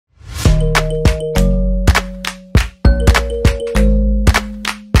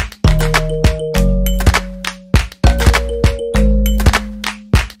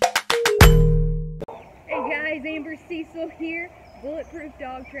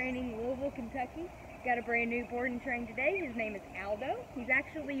Dog Training, Louisville, Kentucky. Got a brand new board and train today. His name is Aldo. He's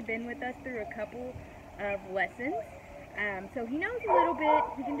actually been with us through a couple of lessons. So he knows a little bit.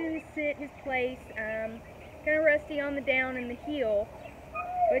 He can do his sit, his place, kind of rusty on the down and the heel.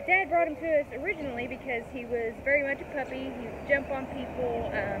 But Dad brought him to us originally because he was very much a puppy. He would jump on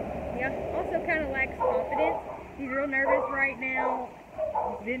people. He also kind of lacks confidence. He's real nervous right now.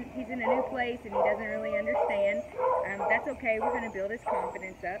 He's in a new place and he doesn't really understand. That's okay. We're going to build his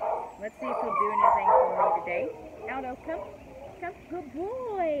confidence up. Let's see if he'll do anything for me today. Aldo, come. Come. Good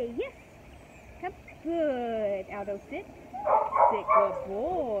boy. Yes. Come. Good. Aldo, sit. Sit. Good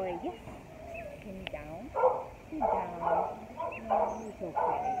boy. Yes. Can you down? Sit down. No, it's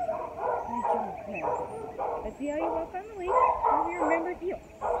okay. It's okay. Let's see how you walk on the leash. Oh, you remember heel.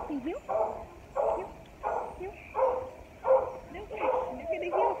 See, heel. Heel. Heel. No, look at the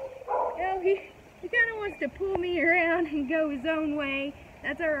heel. No, he kind of wants to pull me around and go his own way.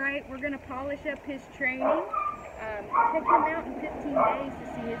 That's all right. We're going to polish up his training. Check him out in 15 days to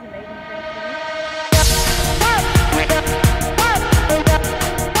see his amazing transformation.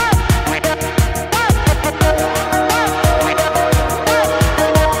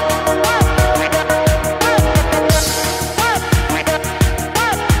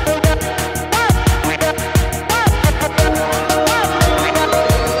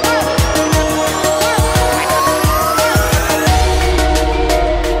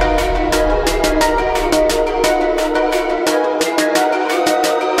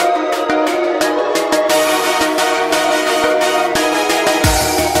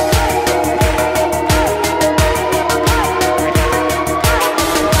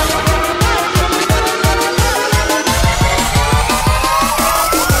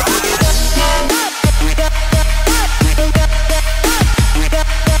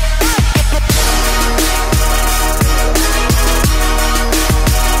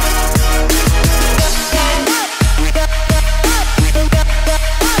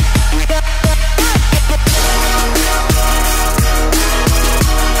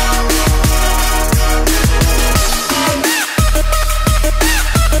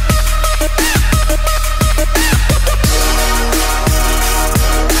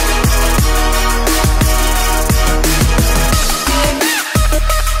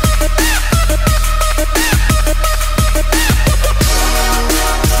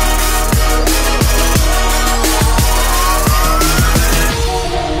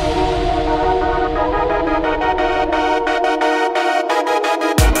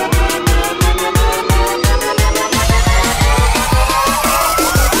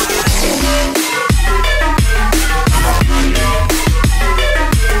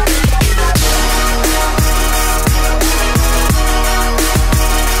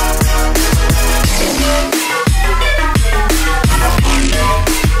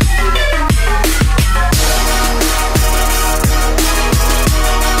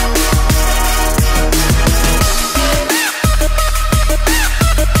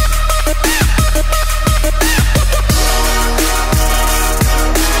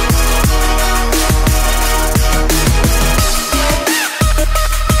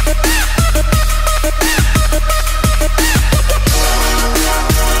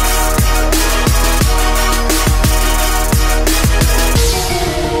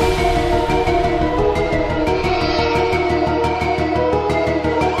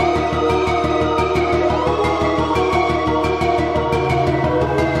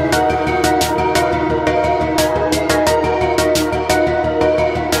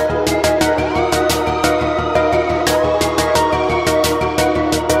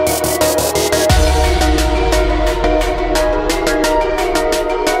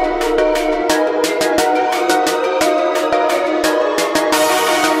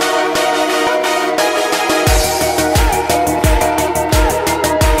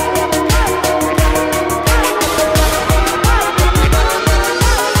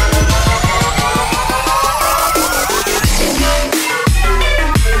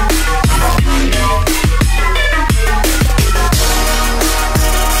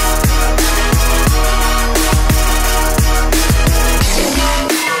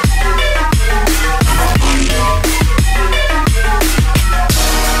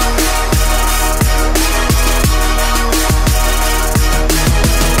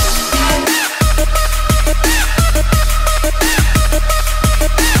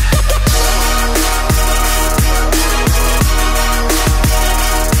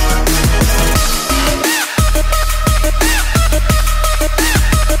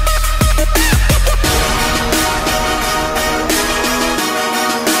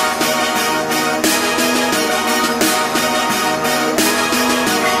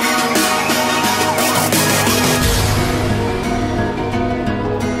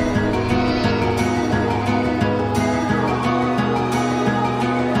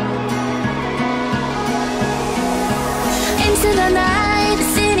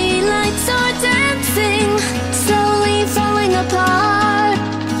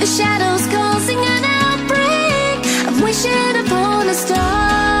 wishing upon a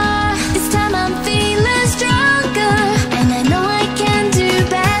star. This time I'm feeling stronger, and I know I can do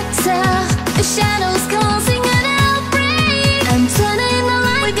better. The shadows causing an outbreak. I'm turning the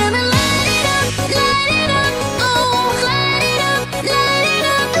light. We're gonna light it up, oh, light it up, ooh,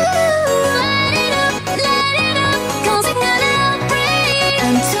 light it up, causing an outbreak.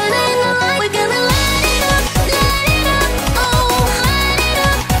 I'm turning the light. We're gonna light it up, oh, light it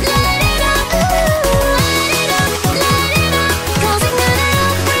up, ooh, light it up, causing an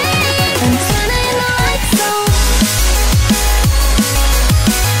outbreak. I'm turning the lights on.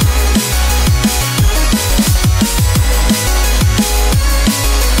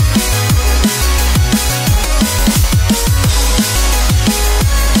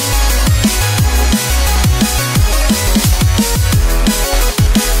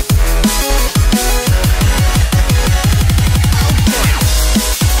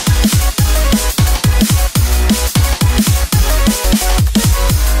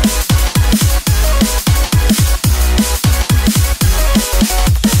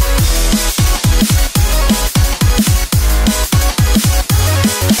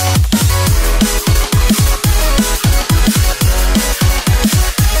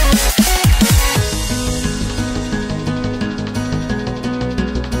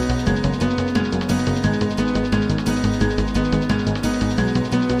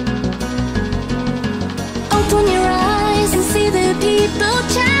 Open your eyes and see the people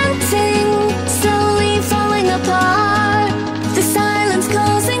chanting, slowly falling apart. The silence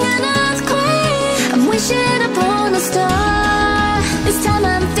causing an earthquake. I'm wishing upon a star. This time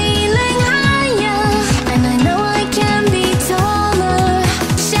I'm feeling higher, and I know I can be taller.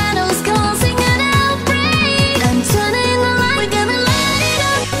 Shadows causing an outbreak. I'm turning the light. We're gonna light it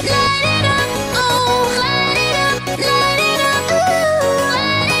up, oh, light it up, ooh,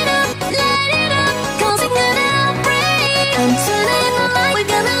 light it up, causing an outbreak. I'm turning the light. We're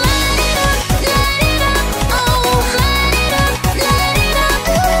gonna light it up, oh, light it up,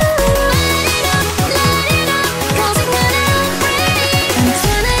 ooh, light it up, causing an outbreak.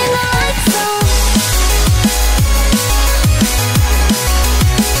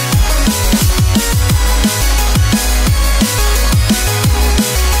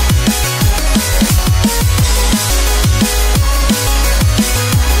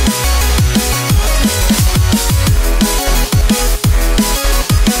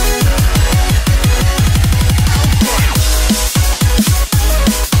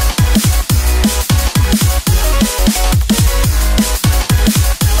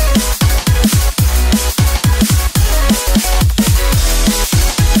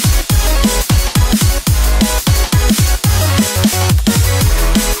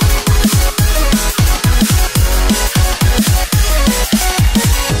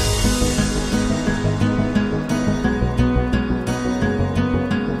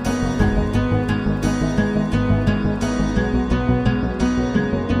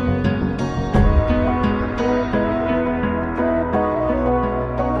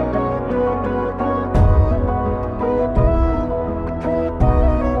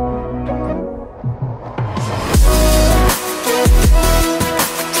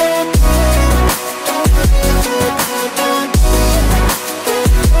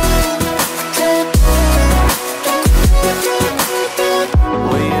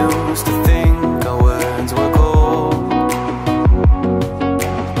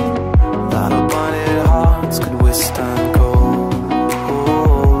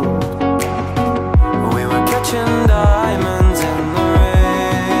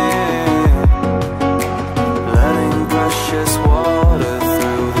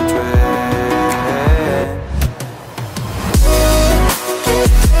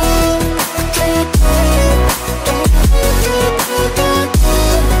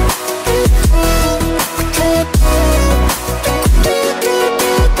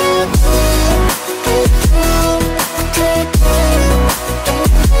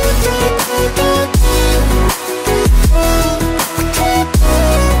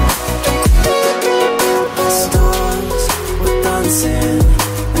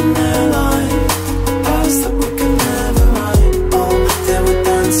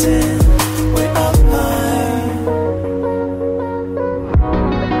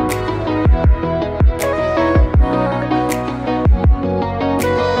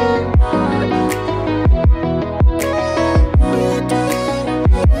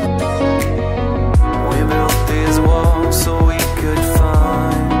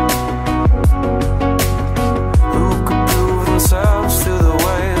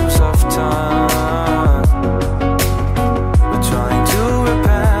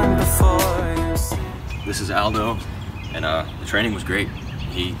 training was great.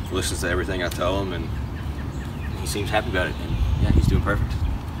 He listens to everything I tell him, and he seems happy about it. And yeah, he's doing perfect.